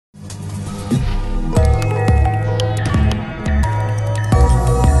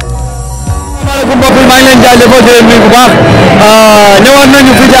jaajëfal di leen nuyu bu baax ñëwaat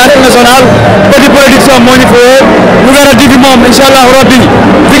nañu fii ci arène nationale Petit Production moo ñu fooyee Lougaré TV moom incha allah rabbi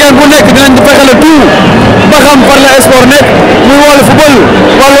jigéen bu nekk dinañ fexe le tout ba xam fan la sport nekk muy wàllu football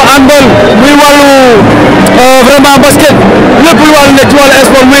wàllu handball muy wàllu vraiment basket lépp lu wàllu nekk ci wàllu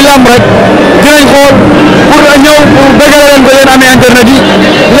sport muy lamb rek dinañ xool pour ñëw pour bëggale leen ko yéen amee internet yi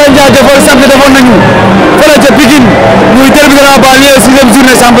leen jaajëfal sant defoon nañu fële ca Pikine muy derby de la banlieue 6e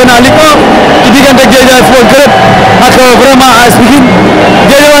journée championnat Ligue 1 ci diggante Guédiawaye Football Club ak vraiment AS Pikine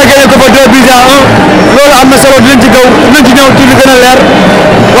Guédiawaye gagné ko fa 2 buts à 1 loolu am na solo dinañ ci gaw dinañ ci ñëw ci lu gën a leer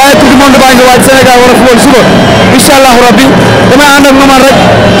waaye tout le monde baa ngi waaj Sénégal war a football suba incha allahu rabbi damay ànd ak Momar rek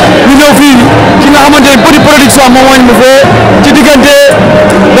ñu ñëw fii ci nga xamante ne Petit Production moom moo ñu fee ci diggante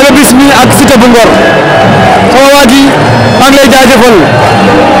Bébé Bismi ak Siteu bu Ngor sama waa ji maa ngi lay jaajëfal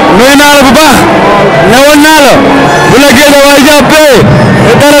nuyu naa la bu baax ñëwoon naa la bu la Guédiawaye jàppee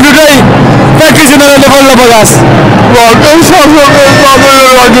dara du doy fekk si na la defal la bagage. waaw incha allah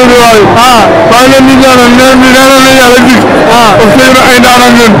waa Guédiawaye. maa ngi leen di ñaanal nee na yàlla ji. parce que yéen ay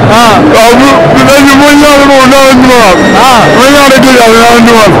ndaanaan ngeen. waaw bu ñu mooy ñaanal moom naa leen ñëwaat. mooy ñaanal Guédiawaye naa leen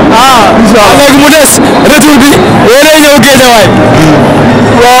ñëwaat. incha allah léegi mu des retour bi yéenay ñëw Guédiawaye.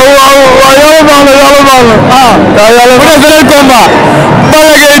 waaw yàlla baax na yàlla baax na. waaw yàlla mu des beneen combat.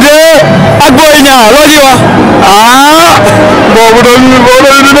 Balla Gaye 2 ak Boy Niang loo ci wax. boobu dañuy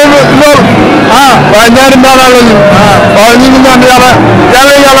lool. waaye ñaari ndaanaan lañu. waaw ñu ngi ñaan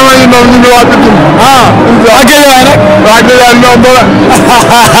yàlla may ñu doon ñu ngi waa Pikine. ak Guédiawaye nag. waa Guédiawaye ñoom dara.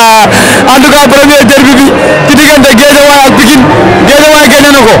 en tout cas premier derby bi ci diggante Guédiawaye ak Pikine Guédiawaye gagné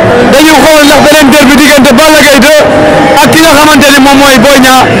na ko dañuy xool ndax beneen derby diggante Balla Gaye 2 ak ki nga xamante ni moom mooy Boy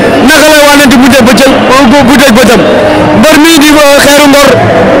Niang naka lay wanante bu dee bëccëg bëtam mbër mii di Xeeru Ngor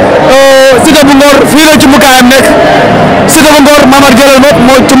Siteu bu Ngor fii la cumukaayam nekk Siteu bu Ngor Mamar jëlal bopp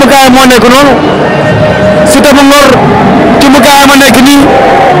moo cumukaayam moo nekk noonu Siteu bu Ngor cumukaayam a nekk nii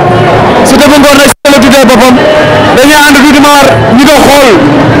Siteu bu Ngor nag Siteu la tuddee boppam dañuy ànd tuuti maar ñu ko xool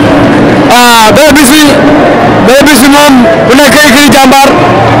Bébé Bismi moom bu nekk écurie Jàmbaar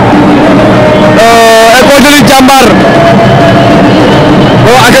école de lutte Jàmbaar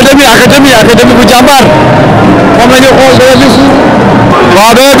académie bu Jàmbaar moom la ñuy xool Bébé Bismi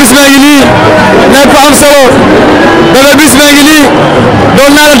waaw Bébé Bismi ngi nii nekk am solo Bébé Bismi ngi nii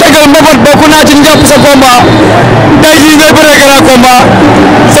doon naa la tegal mbapat bokk naa ci njàpp sa combat tey jii ngay bëree grand combat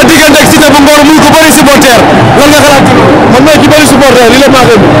sa diggante ak Siteu bu Ngor muy ko bëri supporter lan nga xalaat ci man mooy ci bëri supporter li la maa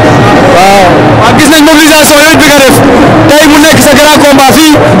xam waaw gis nañ mobilisation yooyu bi nga def tey mu nekk sa grand combat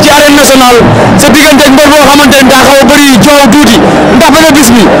fii ci arène nationale sa diggante ak mbër boo xamante ne daa xaw a bëri coow tuuti ndax Bébé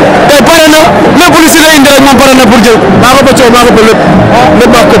Bismi tey pare na lépp lu Siteu indi rek moom pare na pour jël maa ko ba coow maa ko ba lépp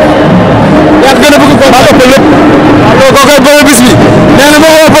maa ko yaa gën a bëgg ko maa ko ba lépp waaw kooku ay Bébé Bismi nee na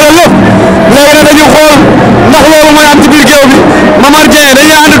moo ko pare lépp léegi nag dañu xool ndax loolu mooy am ci biir géew bi Mamar Dieng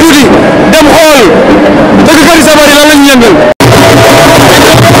dañuy ànd tuuti dem xool dëgg kër sabar yi lan lañu yëngal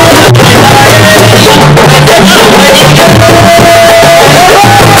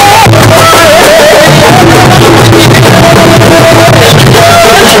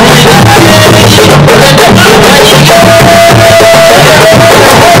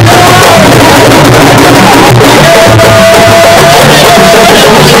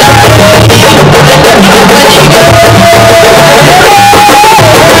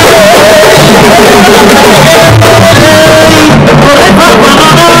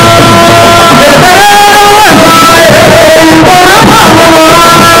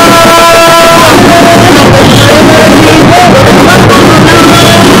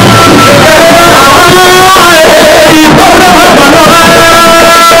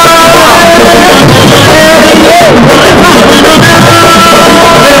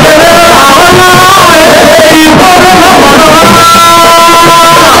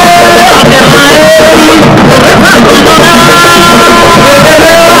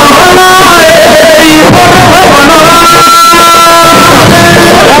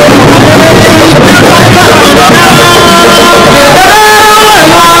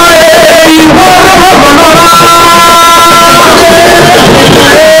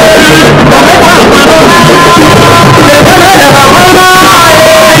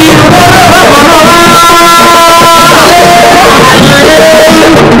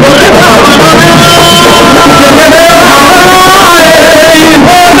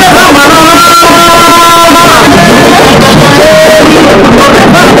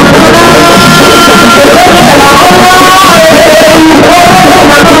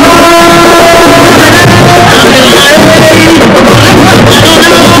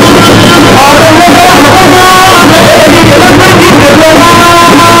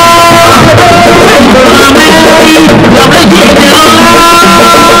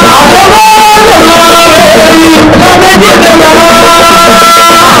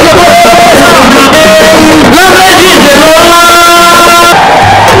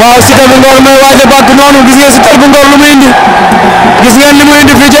Siteu bu Ngor mooy waaj a bàkk noonu gis nga Siteu bu Ngor lu muy indi gis ngeen li muy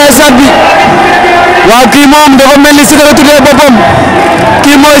indi fii ci stade bi waaw kii moom dafa mel ni Siteu la tuddee boppam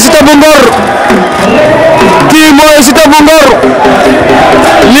kii mooy Siteu bu Ngor kii mooy Siteu bu Ngor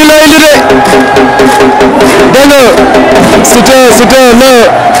lii la indi de dégg nga Siteu la tuddee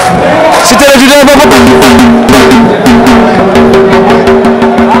boppam.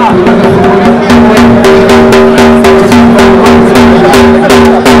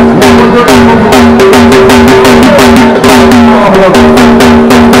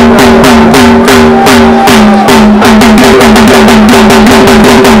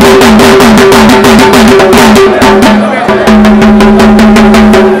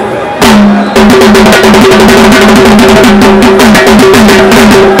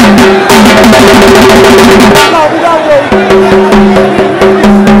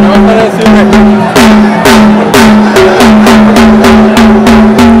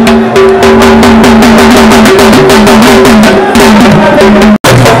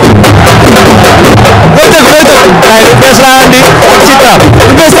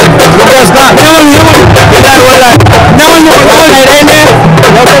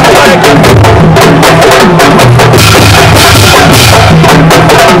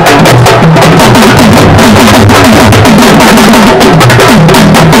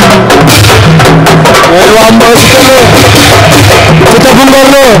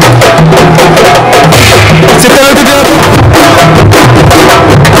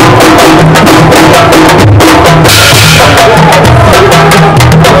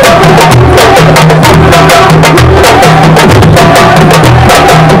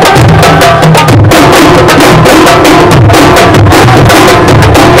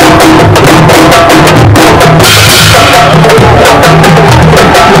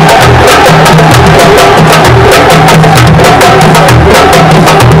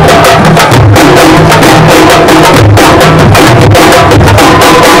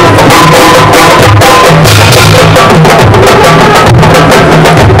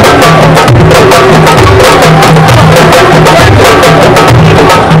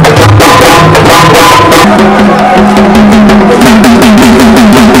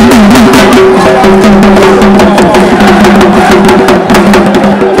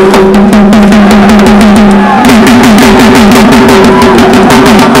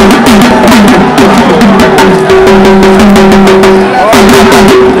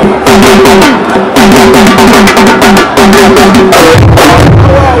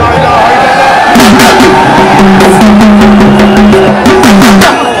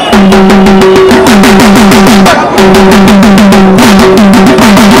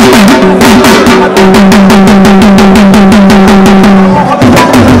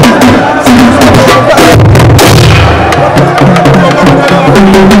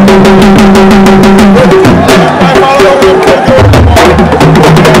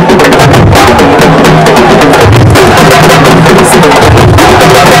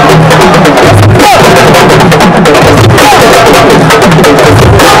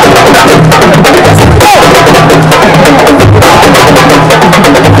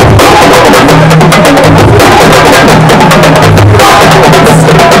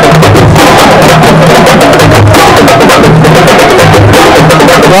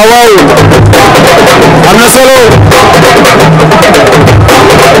 waaw am na solo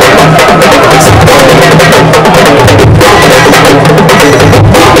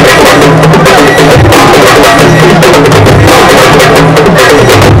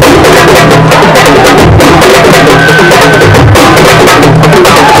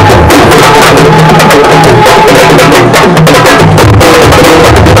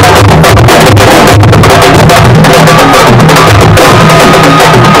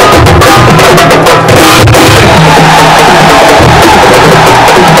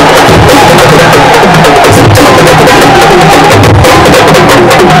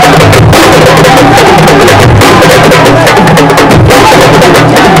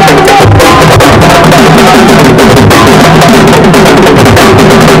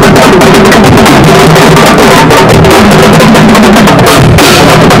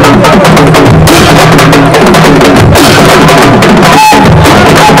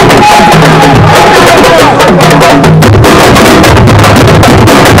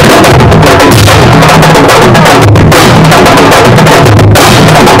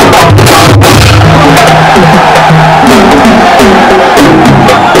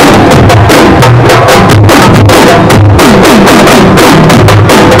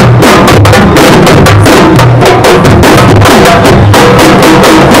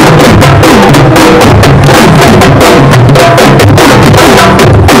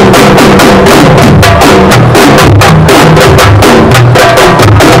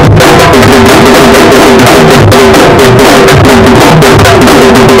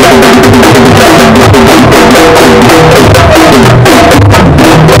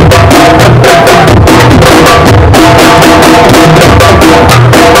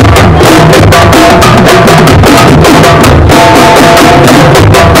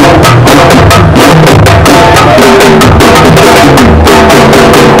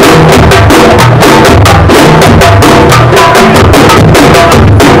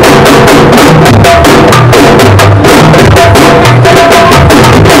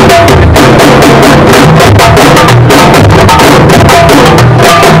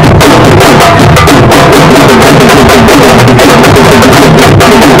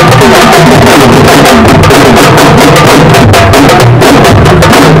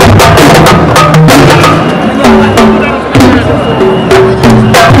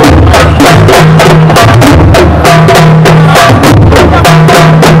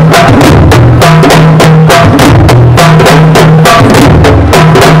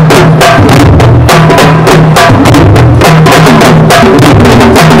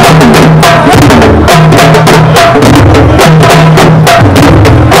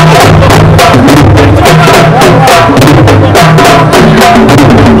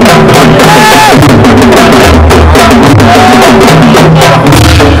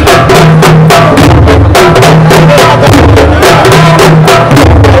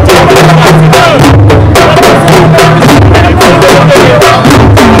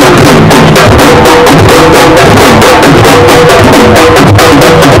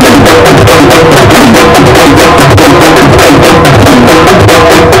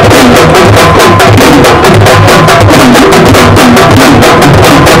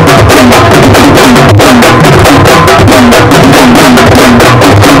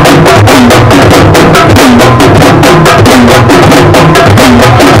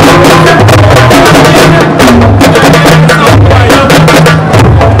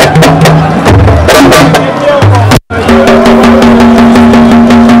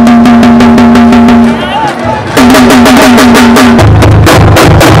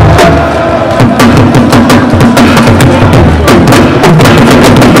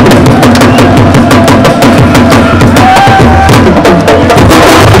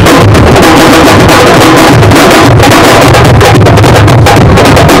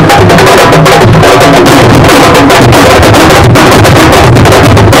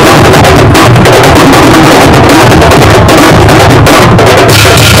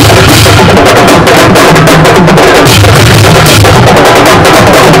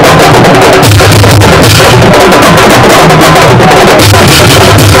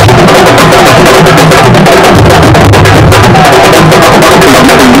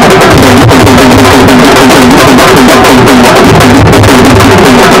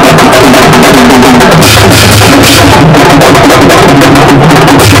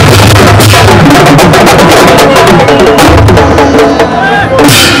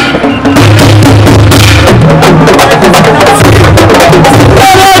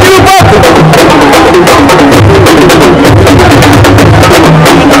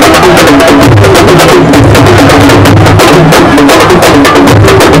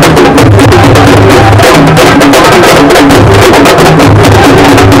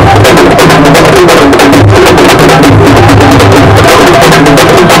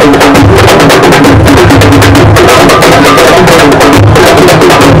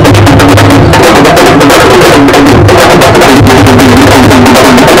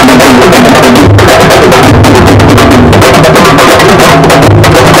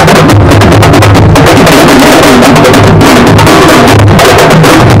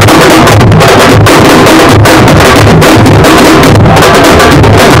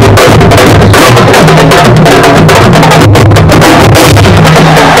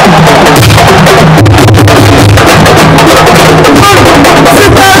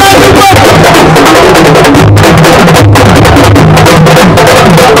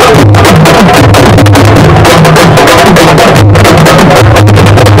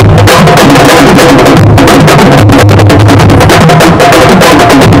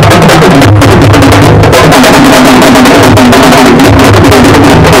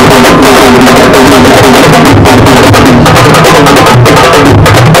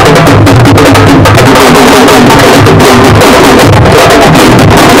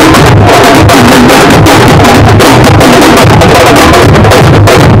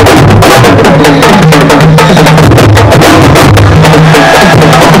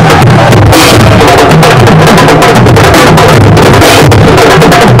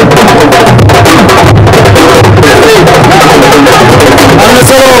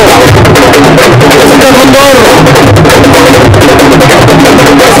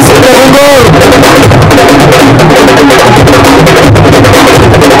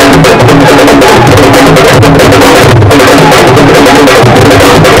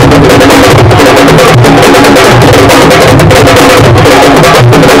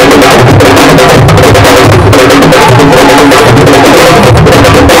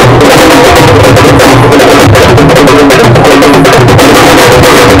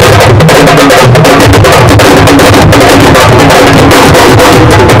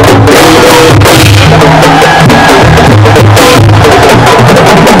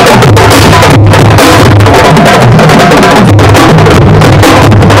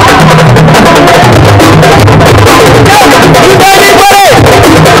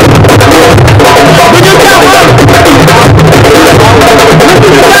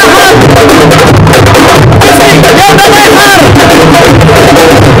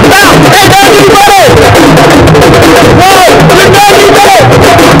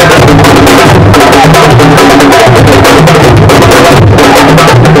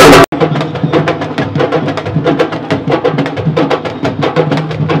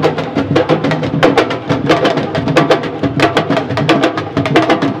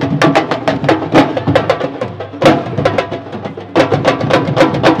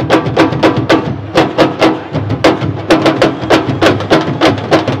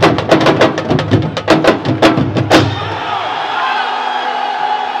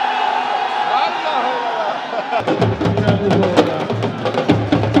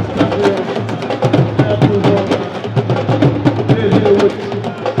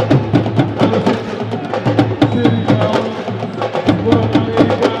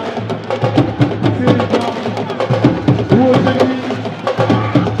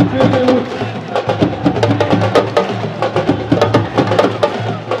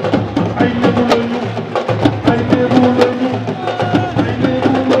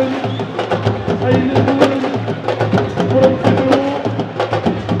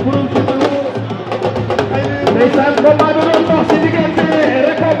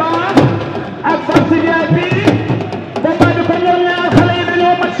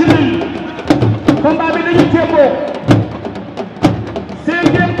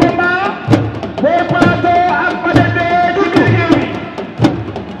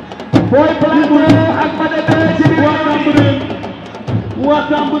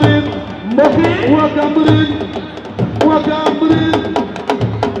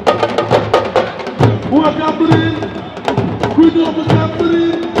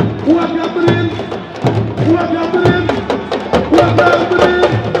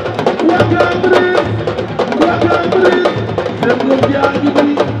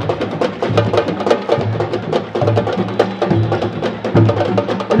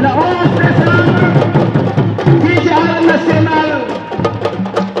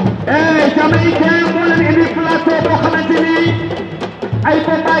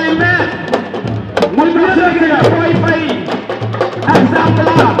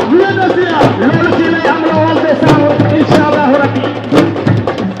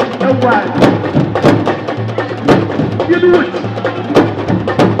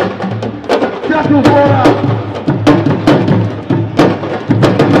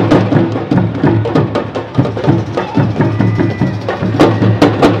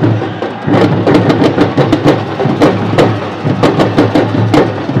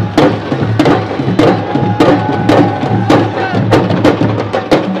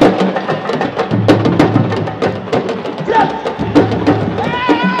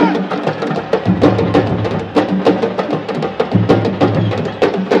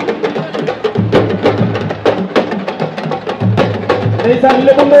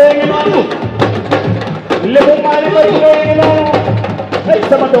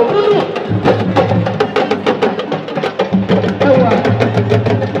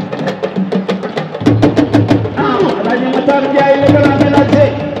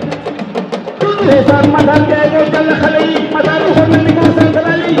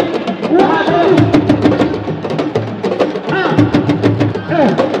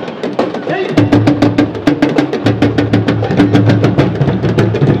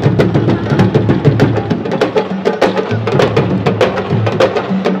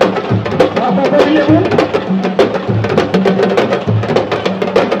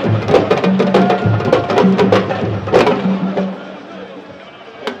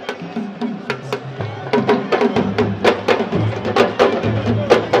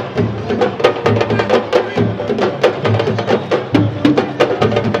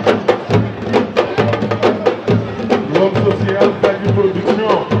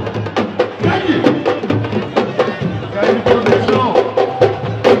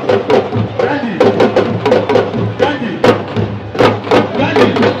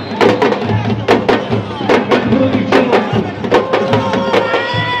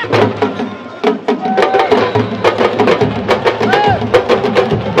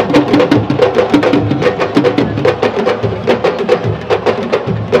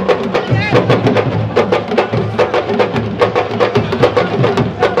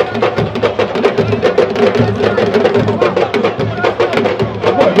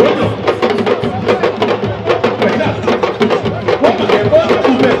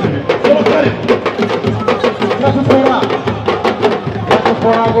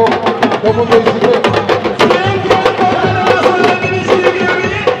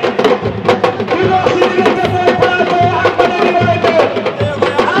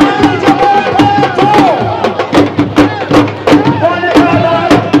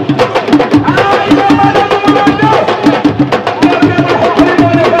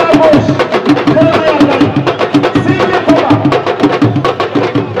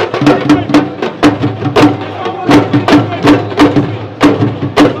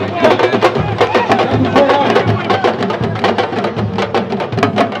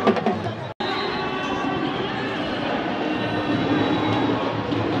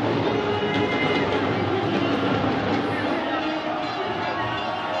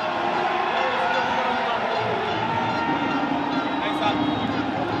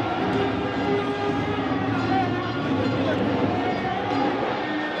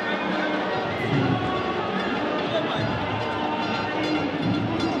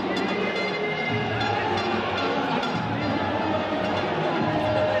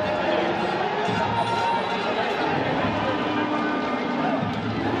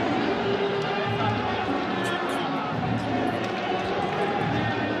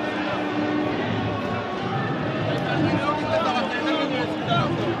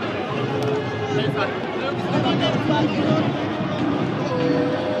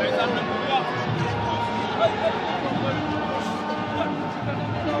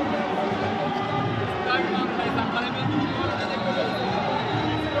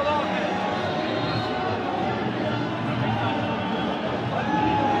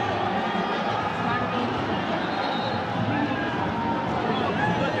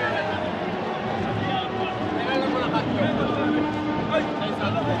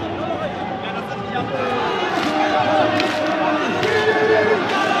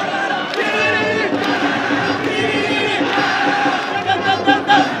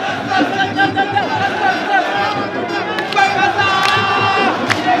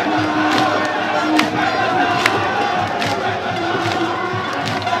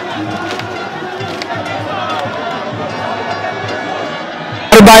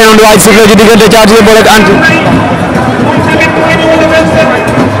bàyyi noonu waaj sifflé ci diggante Caatu Yeumbeul ak Anti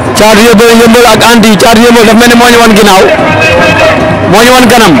Caatu Yeumbeul ak Anti Caatu Yeumbeul daf mel ni moo ñu wan ginnaaw moo ñu wan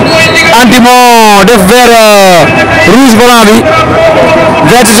kanam Anti moo def vert rouge blanc bi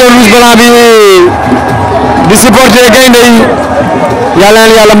vert jaune rouge blanc bi di supporter gaynde yi yàlla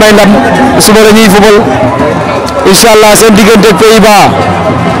na yàlla may ndam suba la ñuy football inshallah seen diggante Pays-Bas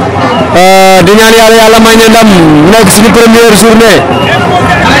di ñaan yàlla may ñu ndam nekk suñu première journée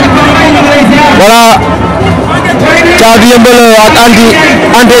voilà Caatu Yeumbeul ak Anti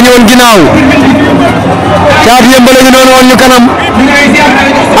ñëwoon ginnaaw Caatu Yeumbeul ñu noonu woon ñu kanam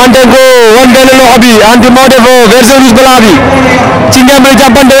Anti ko wan benn loxo bi Anti moo def version rouge blanc bi ci ngeen may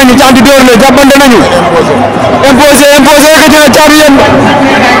jàppante nañu ci Anti door na jàppante nañu imposé yëkkati na Caatu Yeumbeul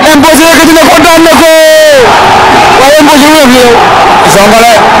imposé yëkkati na ko daan na ko waaye imposé wu ñu yow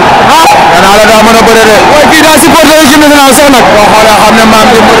Songole danaa la daa mën a bëre de waaye kii daa supporté équipe nationale sax nag boo xoolee xam ne maam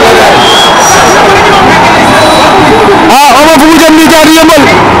di mbër la ama fu mu jëm nii Caatu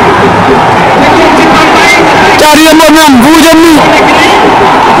Yeumbeul moom fu mu jëm nii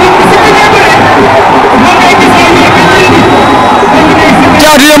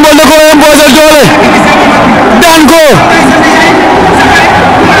Caatu Yeumbeul da ko imposé doole daan ko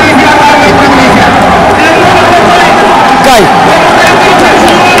kay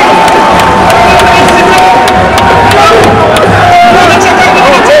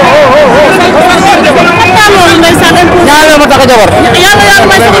ñaareel ma takk jabar yàlla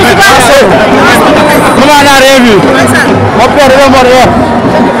may naa réew mi ma père dama war a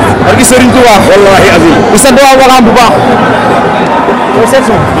barki Serigne Touba wallahi azim di sant waa Wakaam bu baax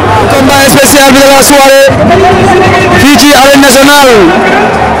combat spécial bi de la soirée fii ci arène nationale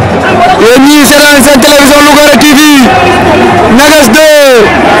yéen ñii seetaan seen télévision Lougaré TV Nagas 2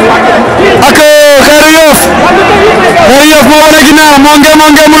 ak Xeeru Yoff moo wane ginnaaw moo ngeen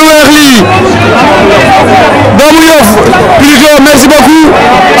lu weex lii doomu Yoff plutôt merci beaucoup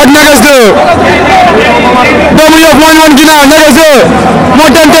ak Nagas 2 doomu Yoff moo ñu wan ginnaaw Nagas 2 moo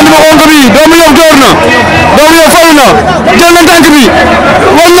tànn ma xonk bi doomu Yoff door na doomu Yoff fayu na jël na tànk bi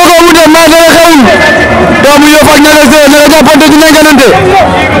wan na ko mu dem maa dara xewul doomu Yoff ak Nagas 2 naka jàppante dina gënante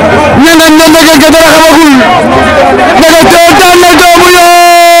ñangan na ndegente dara xamagul Nagas 2 daan na doomu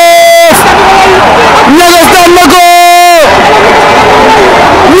Yoff Nagas daan na ko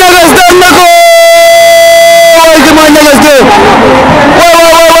Nagas daan na ko waaye ki mooy Nagas 2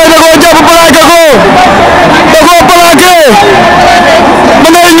 waay da koo jàpp plaqué ko da koo plaqué ma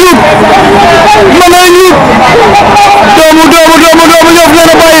ngay ñuut doomu Yoff nee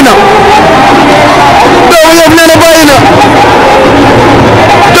na bàyyi na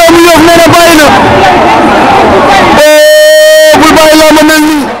doomu Yoff nee na bàyyi na bul bàyyi laa ma mel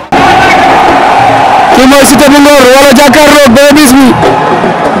nii kii mooy Siteu bu Ngor wala jàkkaarloo Bébé Bismi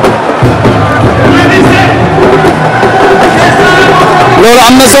loolu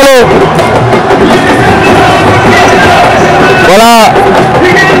am na solo voilà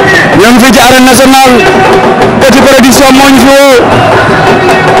ñoo ngi fii ci arène nationale Petit Production moo ñu fi woo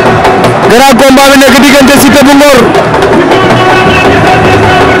grand combat bi nekk diggante Siteu bu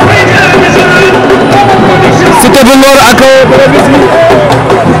Ngor ak Bébé Bismi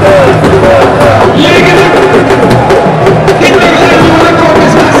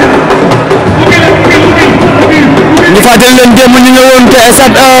ñu fàttali leen démb ñu ñëwoon te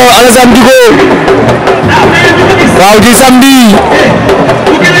stade Alassane Djigo waaw di samedi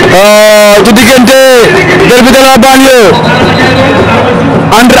ci diggante derby de la banlieue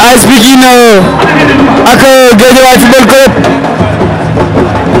entre AS Pikine ak Guédiawaye Football Club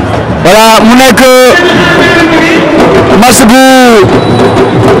voilà mu nekk match bu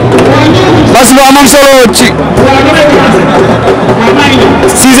amoon solo ci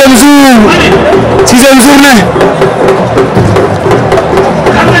sixième journée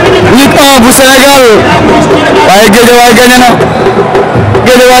Ligue 1 bu Sénégal waaye Guédiawaye gagné na ko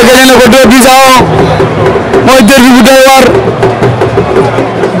 2-1 mooy derby bu doy waar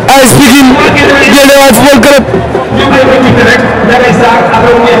AS Pikine Guédiawaye football club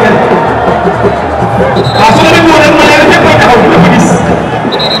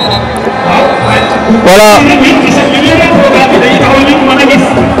voilà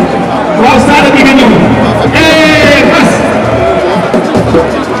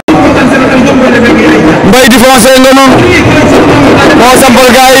Mbaye di foncé nga noonu moo sampal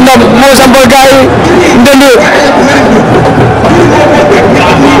gaay ndam moo sampal gaay ndënd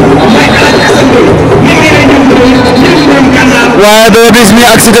waaye Bébé Bis mi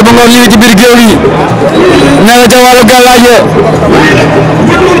ak Siteu bu Ngor ñu ngi ci biir géew gi nee na ca wàllu gàllaaj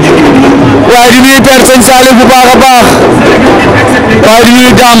waaye di nuyu Père Sëñ Salif bu baax a baax waaye di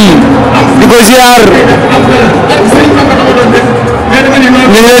nuyu Dame di ko ziar ñu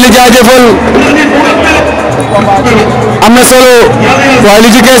ngi leen di jaajëfal am na solo waaye li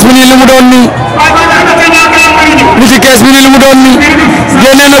ci kees bi nii li mu doon nii li ci kees bi nii li mu doon nii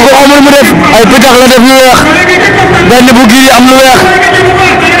génne na ko amul mu def ay pitax la def lu weex benn bu giri am lu weex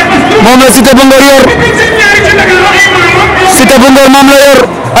moom la Siteu bu Ngor yor Siteu bu Ngor moom la yor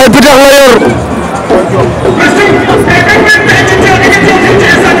ay pitax la yor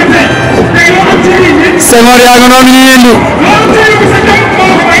Senghor yaa ngi noonu ñu indi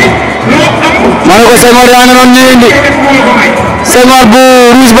ma ne ko Senghor yaa ngi noonu ñu indi Senghor bu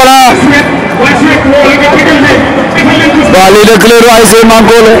rouge bala waaw lii de couleur ay seen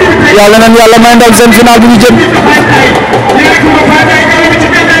manko la yàlla nañ yàlla may ndam seen final bi ñu jëm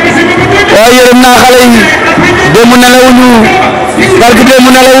waaye yërëm naa xale yi démb nelawuñu barki démb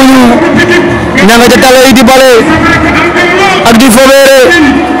nelawuñu ña nga ca tale yi di bale ak di fobeere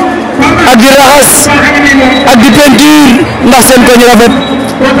ak di raxas ak di peinture ndax seen koñ rafet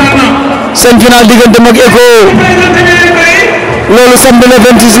seen final diggante mag Eco loolu samedi le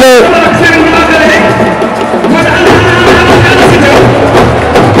 26 la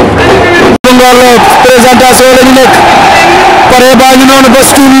Ngor la présentation la ñu nekk pare baa ñu noonu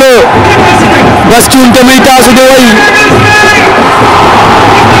Bastoun la Bastoun tamit taasu di way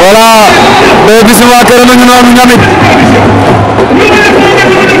voilà Bébé Bis waa kër nañu noonu ñamit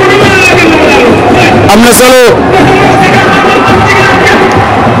am na solo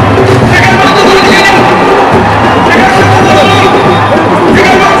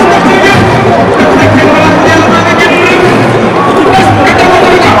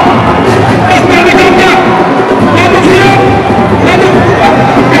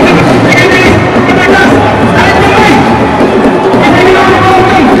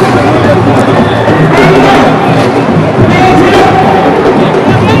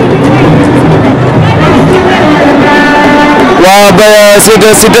waaw ba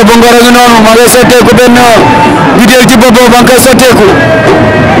Siteu bu Ngor a ngi noonu ma ngay sotteeku benn bidéel ci boppam ba nga koy sotteeku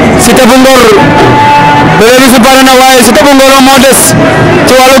Siteu bu Ngor Bébé Bis pare na waaye Siteu bu Ngor moo des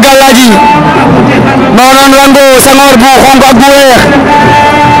ci wàllu gàllaaj yi moo doon rango sangoor bu xonk ak bu weex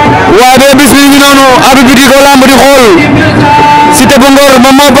waaye Bébé Bis mi ngi noonu abi bi di ko lamb di xool Siteu bu Ngor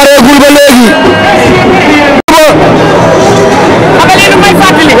moom moo pareegul ba léegi abaleenu may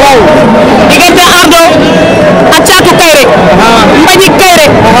fàttali waaw diggante Ardo ak Caatu Kayre Mbañi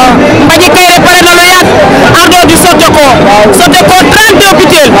Kayre pare na lu yàgg Ardo di sotte ko 32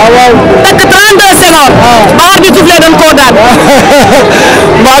 butéel takk 32 secondes ba arbitre soufflé dañ koo daan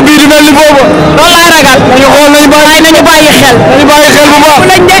mbaa bii di mel ni boobu loolu laa ragal ñu xool nañu bàyyi xel bu baax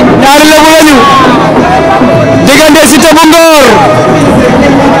lañ de ñaari lebu lañu diggante Siteu bu Ngor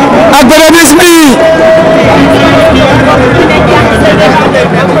ak Bébé Bis mi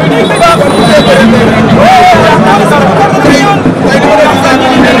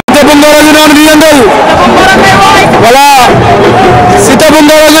Siteu bu Ngor a ngi noonu di yëngal voilà Siteu bu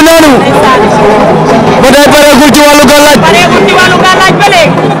Ngor a ngi noonu ba tey pareegul ci wàllu gàllaaj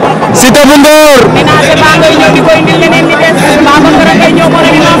Siteu bu Ngor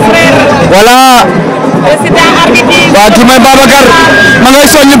voilà waaw kii mooy Babacar ma ngay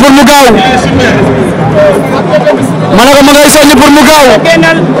soññ pour mu gaaw ma ne ko ma ngay soññ pour mu gaaw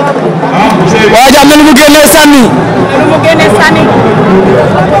waaye am na lu mu génnee sànni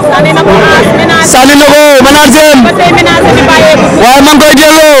sànni na ko ménagem waaye ma ngi koy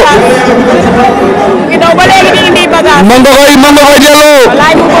delloo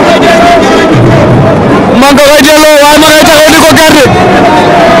ma nga koy delloo waaye ma ngay taxaw di ko garder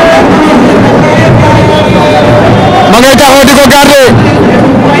ma ngay taxaw di ko garder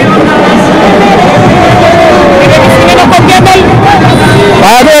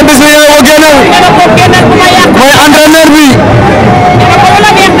waaye Bébé Bis mi ñëw ko génnal mooy entraîneur bi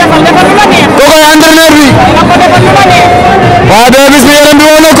Bébé Bismi yaram bi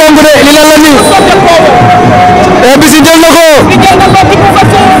woon na konk de li lan la nii Bébé Bismi jël na ko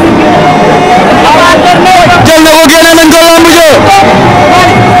jël na ko génne nañ ko lamb jo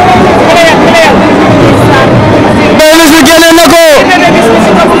Bébé Bismi génne na ko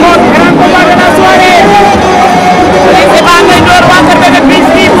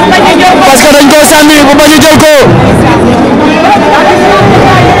parce que dañ ko sànni bu bañ a jël ko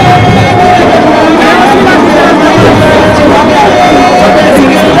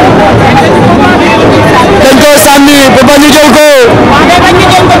dañ ko sànni bu bañ a jël ko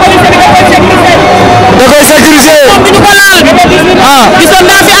da koy sécuriser ah gisoon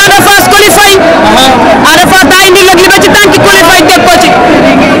naa fi Ada Fass Coly Faye Ada Fass daa indi lëg li ba ci tànki Coly Faye teg ko ci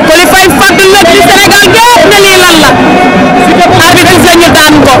Coly Faye fàtt lëg ci Sénégal gépp ne lii lan la arbitre bi ñu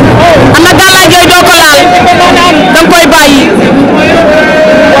daan ko am na gàllaaj yooyu doo ko laal danga koy bàyyi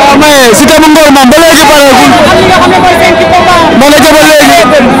waaw mais Siteu bu Ngor moom ba léegi pareegul ma nga jëm ba léegi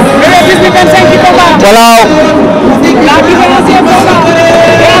voilà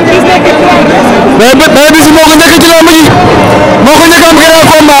Bébé Bismi moo ko njëkk ci lamb ji moo ko njëkk am grand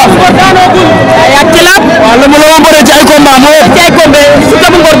combat yaa ci laat waaw la mu la woon bëre ci ay combat moo ci ay combat Siteu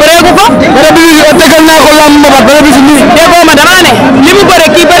bu Ngor bëreegu ko Bébé Bismi tegal naa ko lamb mbabat Bébé Bismi déggoo ma dama ne li mu bëre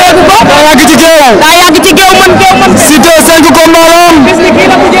kii bëreegu ko daa yàgg ci géew daa yàgg ci géew man Siteu 5 combat la am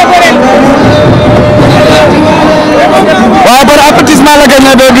waaw par avertissement la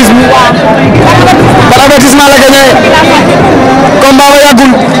gagné Bébé Bismi par avertissement la gagné combat ba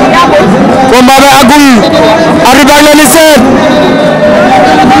yàggul combat ba yàggul arbitre baa ngi leen di seet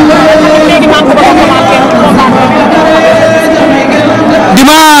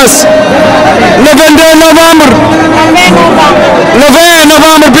dimanche le 22 novembre le 20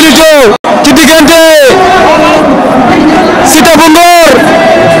 novembre plutôt ci diggante Siteu bu Ngor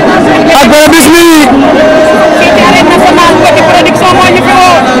ak Bébé Bismi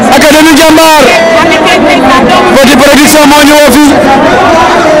Académie Jambar Petit Production moo ñu woo fii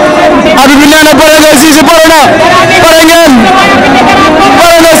arbitre bi nee na pare nga Zizi pare na pare ngeen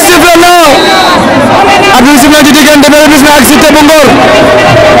pare na sifflé na arbitre bi sifflé ci diggante Bébé Bismi ak Siteu bu Ngor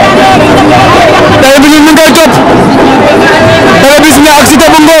Bébé Bismi mi ngi koy topp Bébé Bismi ak Siteu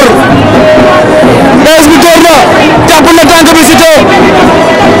bu Ngor Bébé Bismi door na jàpp na tànk bi Siteu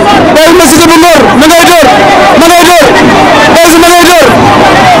Bébé Bismi Siteu bu Ngor ma ngay door ma ngay door Bébé Bismi ma ngay door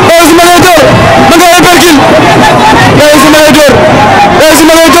Bébé Bismi ma ngay door ma ngay perkil Bébé Bismi ma ngay door Bébé Bismi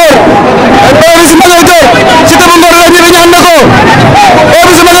ma ngay door Bébé Bismi ma ngay door Siteu bu Ngor la ñëw ñaan na ko Bébé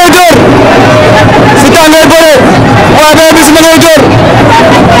Bismi ma ngay door Siteu ngay bëre waaye Bébé Bismi ma ngay door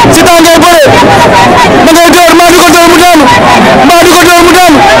Siteu ngay bëre ma ngay door maa di ko door mu daanu maa di ko door mu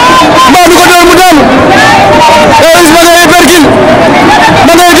daanu maa di ko door mu daanu Bébé Bismi ma ngay perkil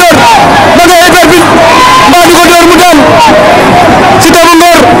ma ngay door ma ngay perkil maa di ko door mu daanu Siteu bu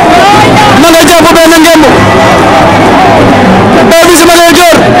Ngor ma ngay jàpp benn ngemb Bébé Bismi ma ngay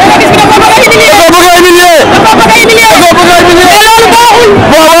door da ko bëgg a humilier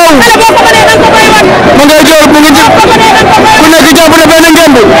waaw waaw ma ngay door mu ngi ku nekk jàpp na benn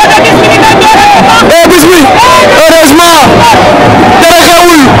ngemb Bébé Bismi heureusement dara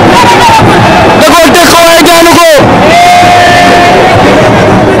xewul da koo teg ko waaye daanu ko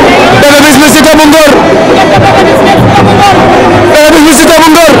Bébé Bismi Siteu bu Ngor Bébé Bismi Siteu bu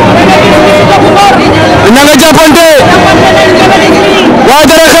Ngor ña nga jàppante waaye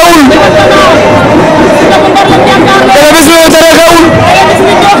dara xewul Bébé Bismi dara xewul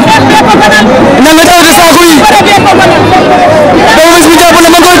ña nga daw ci saako yi Bébé Bismi jàpp na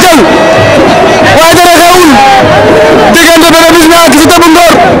ma koy jël waaye dara xewul diggante Bébé Bismi ak Siteu bu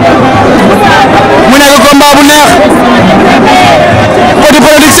Ngor mu nekk combat bu neex Petit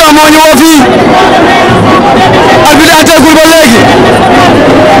Production moo ñu woo fii arbitre àtteegul ba léegi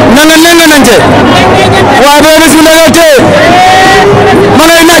na nga nenganante waaye Bébé Bismi da nga téye ma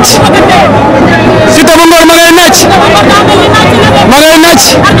ngay nàcc Siteu bu Ngor ma ngay nàcc ma ngay nàcc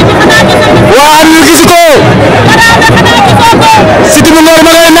waa arbitre gisu ko Siteu bu Ngor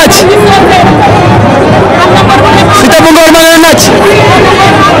ma ngay nàcc Siteu bu Ngor ma ngay nàcc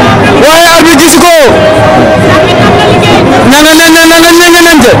waaye arbitre gisu ko na nga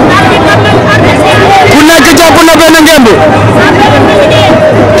nenganante ku nekk jàpp na benn ngemb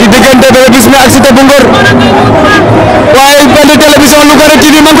ci diggante Bébé Bismi ak Siteu bu Ngor waaye benn télévision Lougaré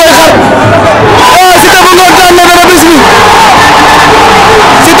TV ma ngi koy xar oh Siteu bu Ngor daan na Bébé Bismi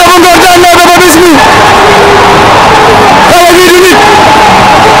Siteu bu Ngor daan na Bébé Bismi xale bii du nit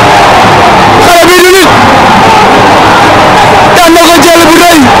xale bii du nit daan na ko jël bu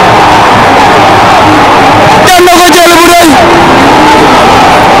rëy daan na ko jël bu rëy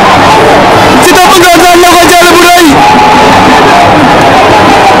Siteu bu Ngor daan na ko jël bu rëy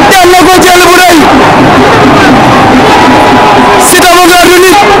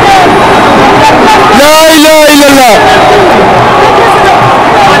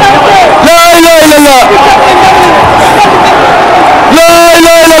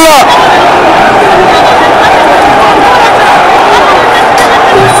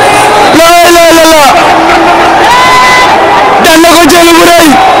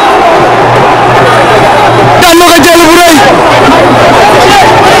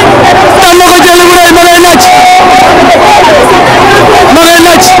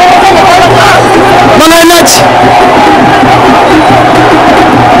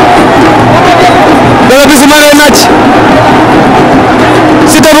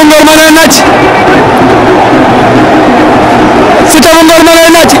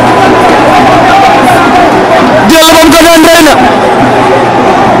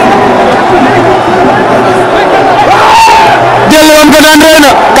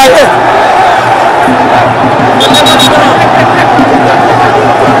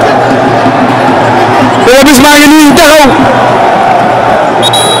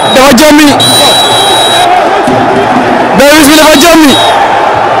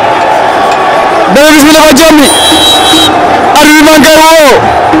Bébé Bismi dafa jommi arbitre bi koy woo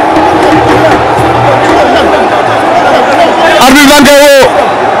arbitre bi koy woo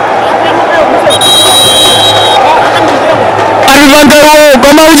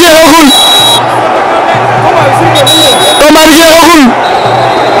combat bi jeexagul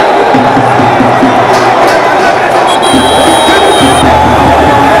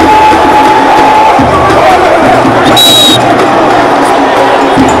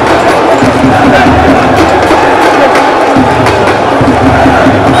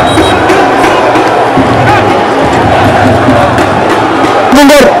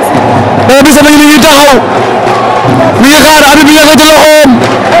Bébé Bismi mi ngi taxaw mi ngi xaar arbitre bi yëkkati loxoom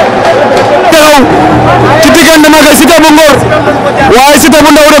taxaw ci diggante mag ak Siteu bu Ngor waaye Siteu bu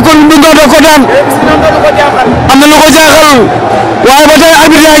ndaw da ko daan am na lu ko jaaxal waaye ba tey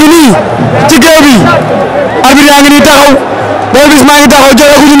arbitre yaa ngi nii ci géew bi arbitre yaa ngi nii taxaw Bébé Bismi maa ngi taxaw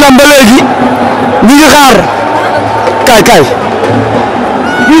joxeeku ñu ndam ba léegi ñu ngi xaar kaay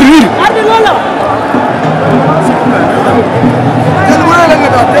wiir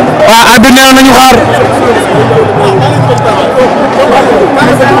waaw arbitre nee na nañu xaar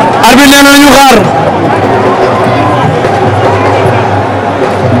arbitre nee na nañu xaar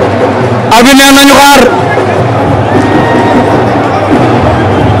arbitre nee na nañu xaar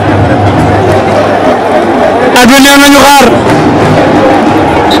arbitre nee na nañu xaar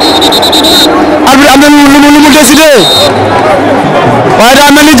arbitre am na lu mu décidé waaye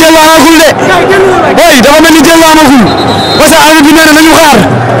daa mel ni jël amagul de boy dafa mel ni jël amagul parce que arbitre bi nee na nañu xaar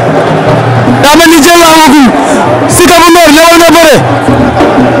daa mel ni jël amagul Siteu bu Ngor ñëwal nga bëre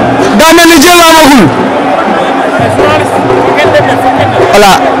daa mel ni jël amagul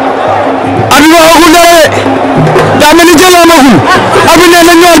voilà arbitre waxagul dara de daa mel ni jël amagul arbitre nee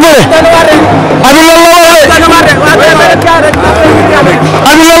na ñëwal bëre arbitre loolu la wax de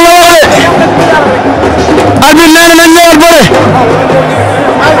arbitre loolu la wax de arbitre nee na nañ ñëwal bëre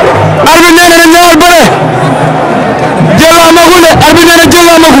arbitre nee na nañ ñëwal bëre jël amagul de arbitre nee na jël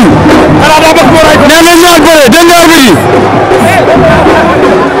amagul nee na ñëwal bëre dégg nga arbitre yi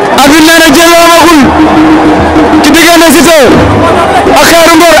arbitre nee na jël amagul ci diggante Siteu ak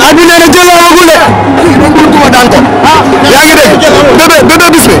Xeeru Ngor arbitre nee na jël amagul de duma daan ko yaa ngi dégg Bébé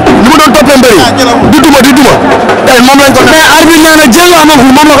Bismi li mu doon toppee mbëri di duma tey moom lañ ko mais arbitre nee na jël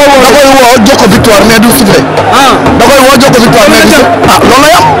amagul moom la koy woo da koy woo jox ko victoire mais du sifflé da koy woo jox ko victoire mais du loolu la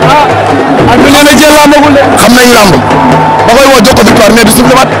yam arbitre nee na jël amagul de xam nañ lamb da koy woo jox ko victoire mais du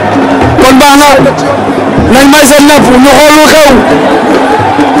sifflé waat kon baax na nañ may seen napp ñu xool lu xew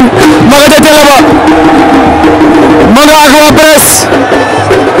ma nga ca télé ba ma nga ak waa presse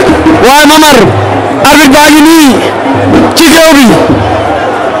waaye Mamar arbitre baa ngi nii ci géew bi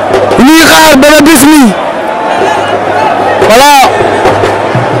ñuy xaar Bébé Bismi voilà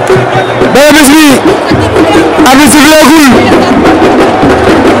Bébé Bismi arbitre siffleegul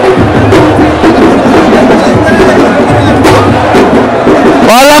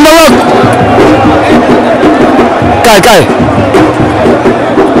waa lamba wak kaay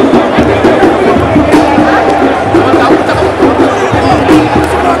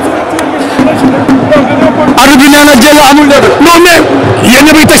arbitre bi nee na jël amul de non mais yéen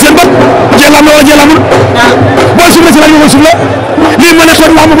ñëpp a ngi teg seen bët jël am na wala jël amul boo suuflee si la ñu ko suuflee lii mën na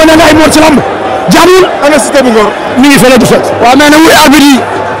toog lamb ba ne nga ay moor ci lamb jaamul ana Siteu bu Ngor mi ngi fële du fekk waaw mais nag wuy arbitre yi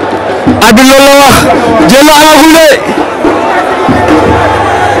arbitre loolu la wax jël amagul de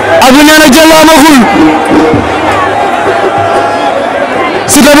arbitre nee na jël amagul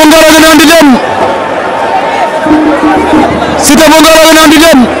Siteu bu Ngor a ngi noonu di dem Siteu bu Ngor a ngi noonu di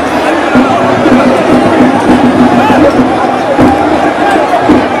dem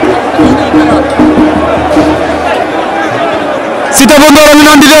Siteu bu Ngor a ngi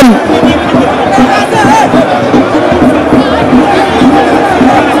noonu di dem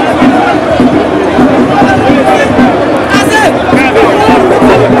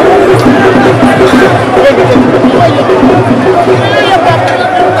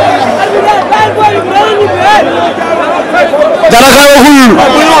dara xewagul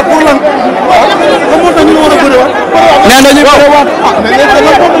nee nañu bëre waat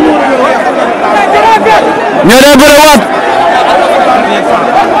ñoo dee bëre waat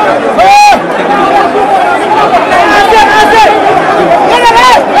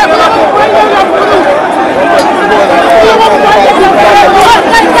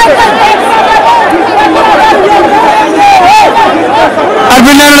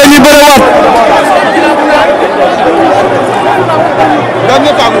arbitre nee na dañuy bëre waat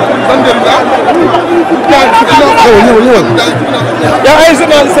yow ay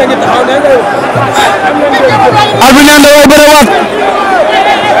journaliste ngi taxaw ne arbitre nee na day bëre waat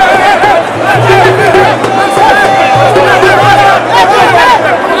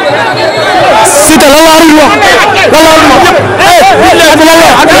Siteu lan la arul wax lan la arul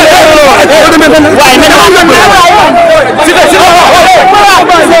wax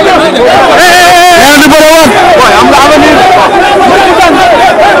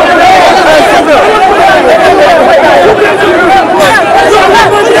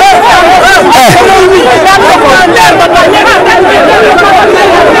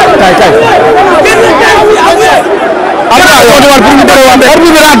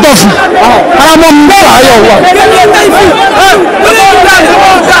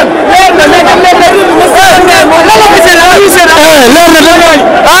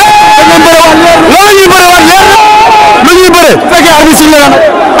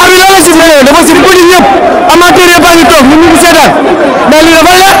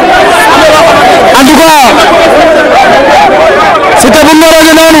Siteu bu Ngor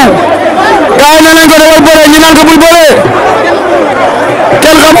a noonu gaay na nañ ko dawal bëre ñu naan ko bul bëre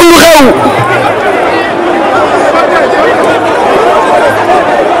kenn xamul lu xew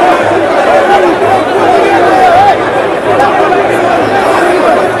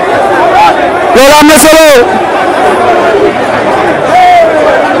loolu am na solo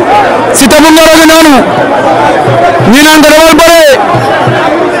Siteu bu Ngor a noonu ñu naan ko dawal bëre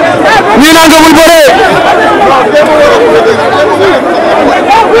ñu naan ko bul bëre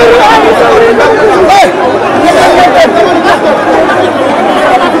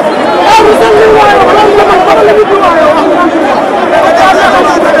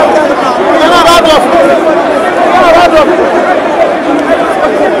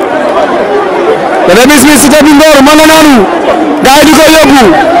Remis mi Siteu bu Ngor ma nga noonu gaay di ko yóbbu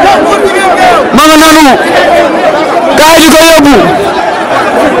ma nga noonu gaay di ko yóbbu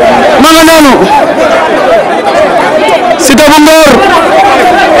ma nga noonu Siteu bu Ngor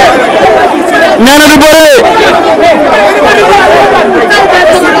nee na du bëre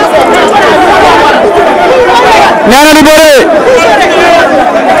nee na du bëre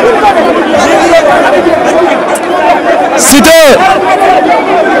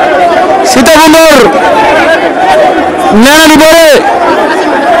Siteu bu Ngor nee na du bëre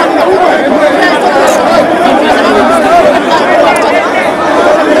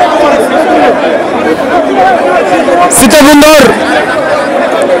Siteu bu Ngor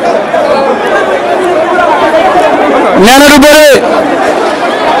nee na du bëre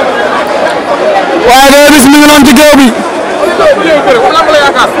waaye Bébé Bis mi ngi noonu ci géew bi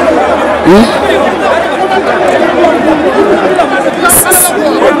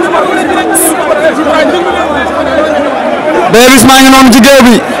Bébé Bis maa ngi noonu ci géew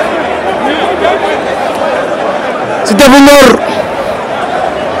bi Siteu bu Ngor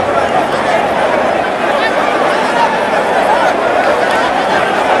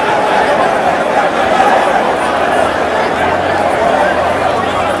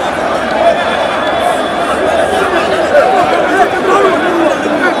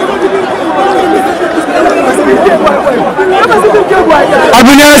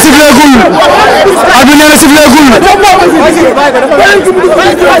arbitre nee na siffleegul arbitre nee na siffleegul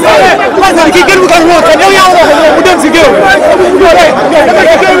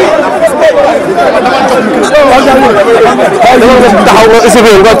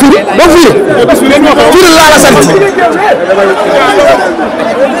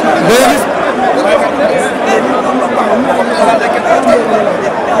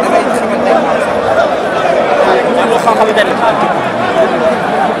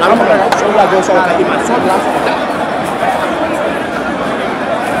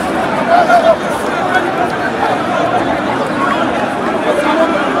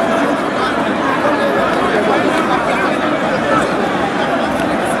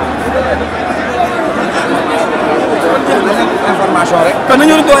information rek kon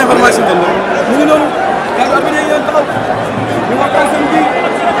nañu doon information tan ñu ngi noonu arbitre yi yoon taxaw ñu waxtaan seen bi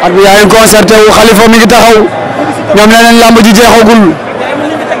arbitre yaa ngi concerté wu Khalifa mi ngi taxaw ñoom nee nañ lamb ji jeexagul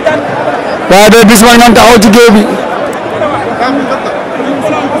waaye Bébé Bis ma ñoom taxaw ci géew bi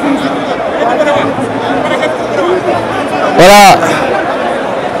voilà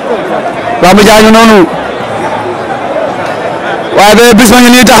lamb jaa ngi noonu waaye Bébé Bis ma ngi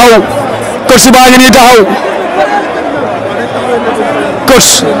nii taxaw coach baa ngi nii taxaw coach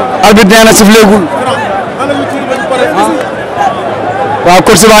arbitre nee na siffleegul waaw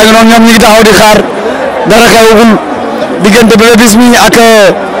coach baa ngi noonu ñoom ñu ngi taxaw di xaar dara xewagul diggante Bébé Bis mi ak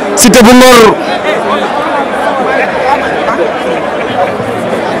Siteu bu Ngor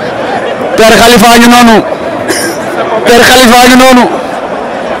Père Khalifa ngi noonu Père Khalifa ngi noonu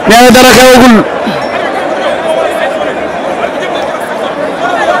nee na dara xewagul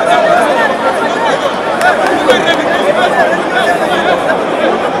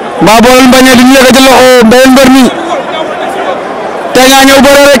mbaa boolul mbañee di ñu yëkkati loxo mbéyum mbër mi tey nga ñëw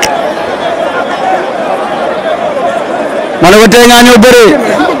bëre rek ma ne ko tey nga ñëw bëre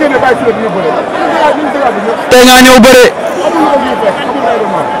tey nga ñëw bëre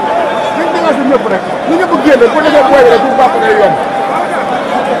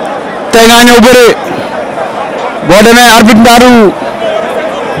tey nga ñëw bëre boo demee arbitre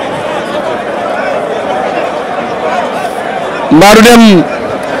mbaadu dem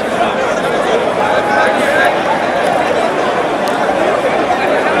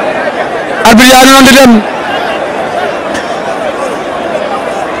arbitre yaa ngi doon di dem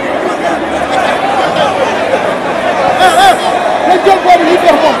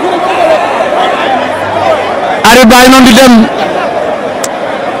arbitre baa ngi doon di dem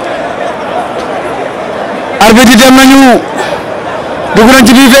arbitre yi dem nañu dugg nañ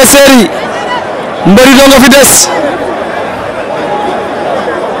ci biir vestiaire yi mbëri doo nga fi des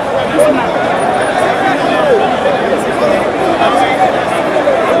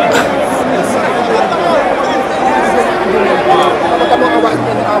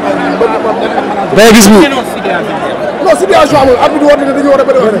day gis ni non situation amul arbitre woote ne dañu war a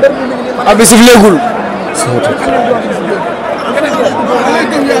bëri arbitre siffleegul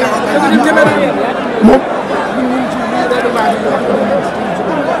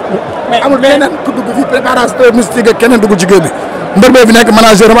mais amul beneen ku dugg fi préparation mystique ak keneen dugg ci géew bi mbër bee fi nekk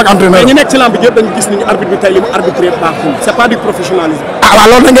manager am ak entraîneur. mais ñi nekk ci lamb bi yëpp dañu gis ni arbitre bi tey li mu arbitré baaxul c'est pas du professionnalisme. ah waaw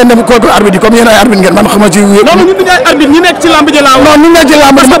loolu da ngeen def kooku arbitre yi comme yéen ay arbitre ngeen man xama ci. non non ñun dañuy arbitre ñi nekk ci lamb ji laa wax. non ñu nekk ci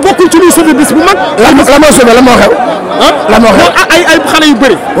lamb parce que bokkul ci luy sauver bis bu mag. la moo sauvé la moo xew. ah la moo xew ay xale yu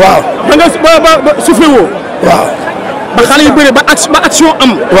bëri. waaw da nga ba soufflé woo. waaw. ba xale yu bëri ba action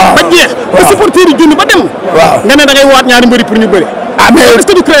am. waaw ba jeex. ba supporter yi junni ba dem. waaw nga ne da ngay waat ñaari mbëri pour ñu bëri. ah mais est-ce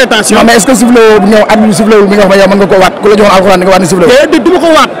que du créer tension. non mais est-ce que sifflé woo bu ñëw arbitre sifflé wul mi nga wax ba yow mën nga koo waat ku la joxoon alxuraan nga waat ni sifflé wul. te du ma ko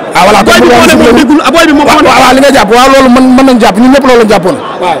waat. ah voilà booy bi moo ne moom déggul booy bi moom moo ne. waaw li nga jàpp waaw loolu mën nañ jàpp ñun ñëpp loolu lañ jàppoon.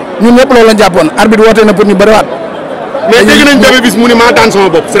 waaw ñun ñëpp loolu lañ jàppoon arbitre woote na pour ñu bëriwaat. mais dégg nañ Bébé Bis mu ni maa daan sama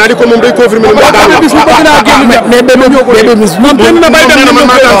bopp c'est-à-dire que moom day confirmer ni maa daan bis bu bëgg naa génn mais Bébé Bis moom génn na bay dem na man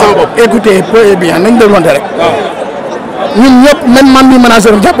maa daan sama bopp. écoutez peu et bien nañ dégloonte rek. ñun ñëpp même man mi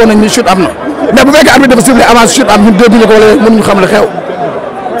manager am jàppoon nañ ni chute am na mais bu fekkee arbitre dafa sifflé avant chute am ñun dégguñu ko wala mënuñu xam la xew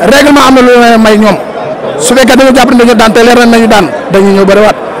règlement am na lu leen may ñoom su fekkee dañoo jàpp ne dañoo daan te leer nañu daan dañuy ñëw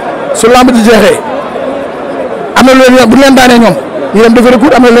bëriwaat su lamb ji jeexee am na lu leen yoon bu ñu leen daanee ñoom ñu dem defi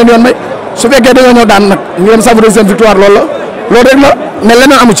recours am na lu leen yoon may su fekkee dañoo ñëw daan nag ñu dem savourer seen victoire loolu la loolu rek la mais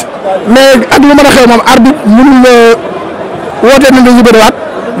leneen amu ci mais ak lu mën a xew moom arbitre mënul wootee nañ dañuy bëriwaat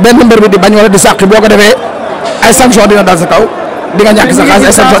benn mbër bi di bañ wala di sàqi boo ko defee ay sanction dina dal sa kaw di nga ñàkk sa xaalis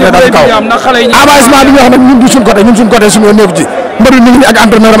ay sanction dina dal sa kaw avancement bi ñu wax nag ñun du suñ côté suñu yoon nekku ci mbër bi mi ngi ni ak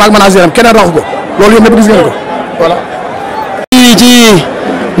entraîneur am ak manager am keneen raxu ko loolu yëpp gis ngeen ko voilà. ci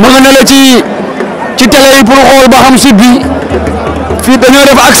ma nga ne la ci télé yi pour xool ba xam site bi fii dañoo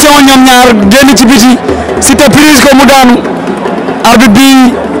def action ñoom ñaar génn ci biti Siteu prise ko mu daanu arbitre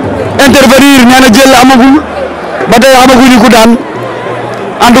bi intervenir nee na jël amagul ba tey amaguñu ku daan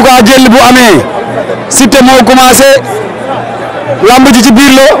en tout cas jël bu amee Siteu moo commencé lamb ji ci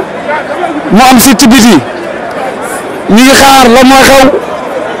biir la mu am Siteu ci biti ñu ngi xaar la mooy xew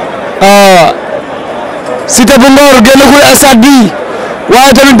Siteu bu Ngor génnagul stade bi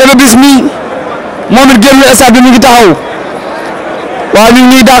waaye tamit Bébé Bis mi moom it génnul stade bi mi ngi taxaw waaye ñu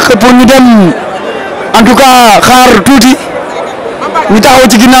ngi ñuy dàq pour ñu dem en tout cas xaar tuuti ñu taxaw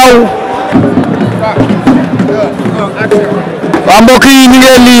ci ginnaaw waa mbokk yi ñu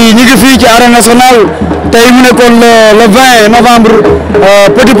ngi fii ci arène nationale tey mu nekkoon le 20 novembre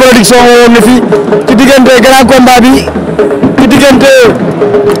Petit Production woon na fi ci diggante grand combat bi ci diggante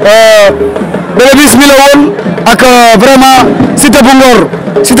Bébé Bis mi la woon ak vraiment Siteu bu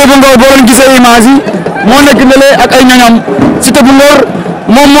Ngor boo leen gisee image yi moo nekk ne ak ay ñoñam Siteu bu Ngor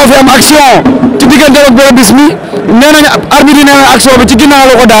moom moo fi am action ci diggante ak Bébé Bis mi nee nañ arbitre yi nee nañ action bi ci ginnaaw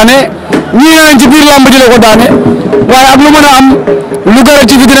la ko daane ñii nee nañ ci biir lamb ji la ko daane waaye ak lu mën a am Lougaré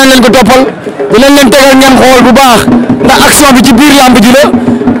ci fi dinañ leen ko toppal dinañ leen tegal ngeen xool bu baax ndax action bi ci biir lamb ji la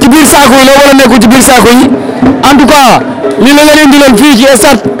ci biir saako yi la wala nekkul ci biir saako yi en tout cas li la leen indi leen fii ci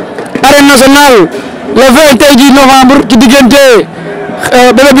stade arène nationale le 20 tey jii novembre ci diggante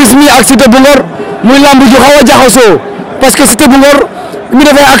Bébé Bis mi ak Siteu bu Ngor muy lamb ju xaw a jaxasoo parce que Siteu bu Ngor mi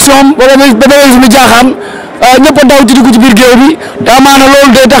defee action wala Bébé Bis mi jaaxaan ñëpp a daw ci dugg ci biir géew bi te amaana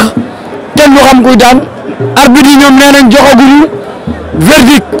loolu day tax kenn du xam kuy daan arbitre yi ñoom nee nañ joxaguñu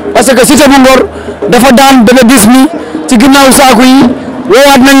verdict parce que Siteu bu Ngor dafa daan Bébé Bis mi ci ginnaaw saako yi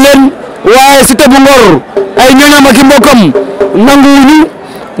woowaat nañ leen waaye Siteu bu Ngor ay ñoñam ak i mbokkam nanguwuñu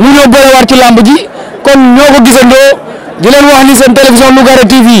mu ñëw bëriwaat ci lamb ji kon ñoo ko gisandoo di leen wax ni seen télévision Lougaré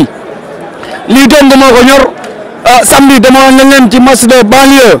TV lii doon moo ko ñor samedi demoon nañ leen ci match de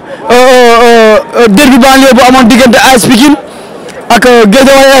banlieue derby banlieue bu amoon diggante AS Pikine ak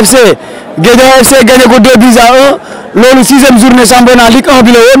Guédiawaye FC gagné ko 2-1 loolu 6e journée championnat Ligue 1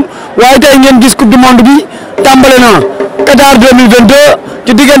 bi la woon waaye tey ngeen gis coupe du monde bi tàmbale na Qatar 2022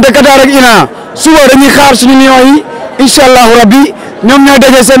 ci diggante Qatar ak Iran suba dañuy xaar suñu Lions yi incha allahu rabbi ñoom ñooy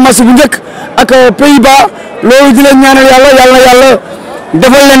daje seen match bu njëkk ak Pays-Bas loolu di leen ñaanal yàlla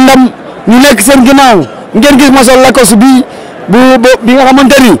defal leen ndam ñu nekk seen ginnaaw ngeen gis ma sol lacoste bi bi nga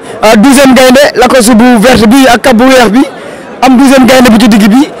xamante ni 12e gaynde lacoste bu verte bi ak cap bu weex bi am 12e gaynde bu ci digg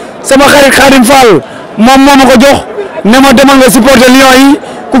bi sama xarit Khadim Fall moom moo ma ko jox ne ma demal nga supporter Lions yi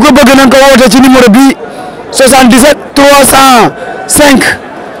ku ko bëgg nañ ko woote ci numéro bi 77 305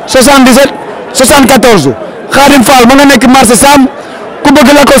 77 74 Khadim Fall ma nga nekk marché Sam ku bëgg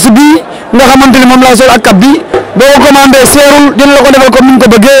lacoste bi nga xamante ni moom laa sol ak cap bi boo ko commandé seerul dina la ko defal comme ni nga ko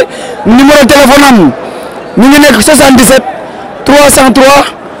bëggee numéro téléphone am ñu ngi nekk 77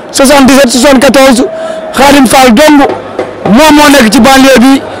 303 77 74 Khadim Fall dong moom moo nekk ci banlieue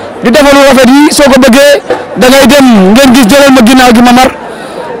bi di defal lu rafet yi soo ko bëggee da ngay dem ngeen gis jëlal ma ginnaaw gi ma mar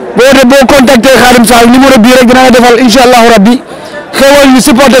boo contacté Khadim Fall numéro bii rek dina la defal incha allahu rabbi xewal ñu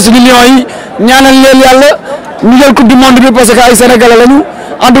supporter suñu Lions yi ñaanal leen yàlla ñu jël coupe du monde bi parce que ay sénégalais lañu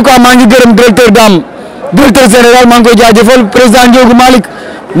en tout cas maa ngi gërëm directeur général maa ngi koy jaajëfal président Ndiogou Malick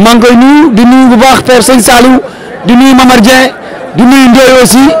maa ngi koy nuyu di nuyu bu baax père Sëñ Saliou di nuyu Mamar Dieng di nuyu Ndoye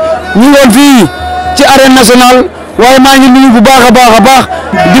aussi ñu woon fii ci arène nationale waaye maa ngi nuyu bu baax a baax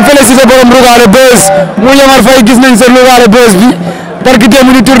di féliciter borom Lougaré Buzz muy Yamar Faye gis nañ seen Lougaré Buzz bi parce que démb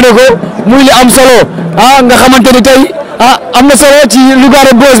ñu tourné ko muy li am solo nga xamante ni tey am na solo ci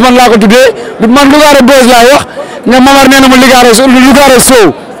Lougaré Buzz man laa ko tuddee man Lougaré Buzz laay wax nga Mamar nee na ma Lougaré Show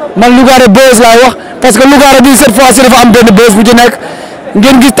man Lougaré Buzz laay wax parce que Lougaré bi cette fois ci dafa am benn buzz bu ci nekk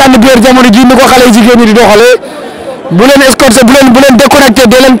ngeen gis tànn biir jamono ji ni ko xale yu jigéen ñi di doxalee bu leen escorté bu leen déconnecté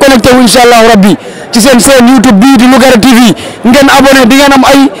dee leen connecté wu incha allahu rabbi ci seen YouTube bii di Lougaré TV ngeen abonné di ngeen am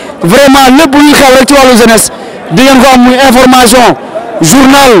ay vraiment lépp luy xew rek ci wàllu jeunesse di ngeen ko am muy information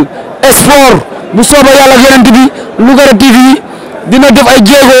journal sport bu soobee yàlla ak yeneen bi Lougaré TV dina def ay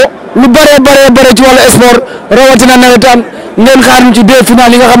jéego lu bëree ci wàllu sport rawatina nawetaan ngeen xaar ñu ci deux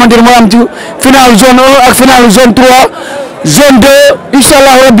finales yi nga xamante ne mooy am ci final zone 1 ak final zone 3 zone 2 incha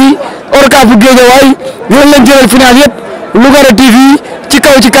allah rabbi orca bu Guédiawaye yéen leen jëlal final yëpp Lougaré TV ci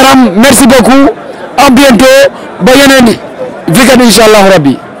kaw ci kanam merci beaucoup à bientôt ba yeneen weekend incha allah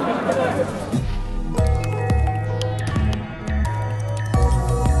rabbi